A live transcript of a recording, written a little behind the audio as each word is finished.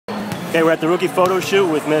Okay, we're at the rookie photo shoot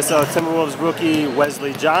with Miss Timberwolves rookie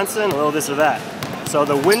Wesley Johnson. A little this or that. So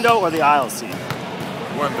the window or the aisle seat?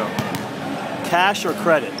 Window. Cash or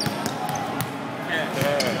credit? Cash.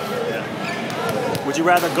 Yeah. Would you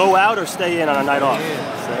rather go out or stay in on a night off?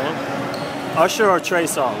 Stay in. Usher or Trey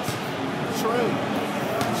songs? Trey.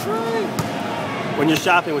 When you're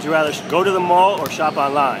shopping, would you rather go to the mall or shop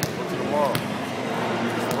online? Go to the mall.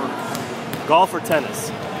 Golf or tennis?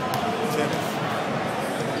 Tennis.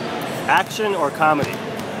 Action or comedy?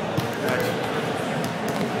 Action.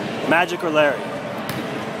 Magic or Larry?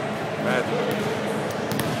 Magic.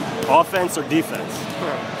 Offense or defense?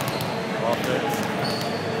 Offense.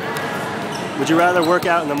 Would you rather work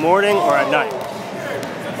out in the morning or at night?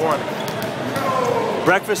 Morning.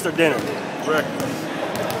 Breakfast or dinner? Breakfast.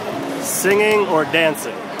 Singing or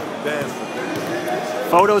dancing? Dancing.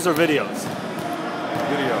 Photos or videos?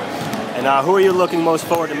 Videos. And who are you looking most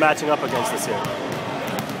forward to matching up against this year?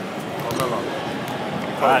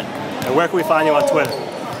 Alright. And where can we find you on Twitter?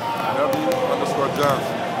 W_Johnson.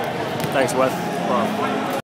 Thanks, Wes. No problem.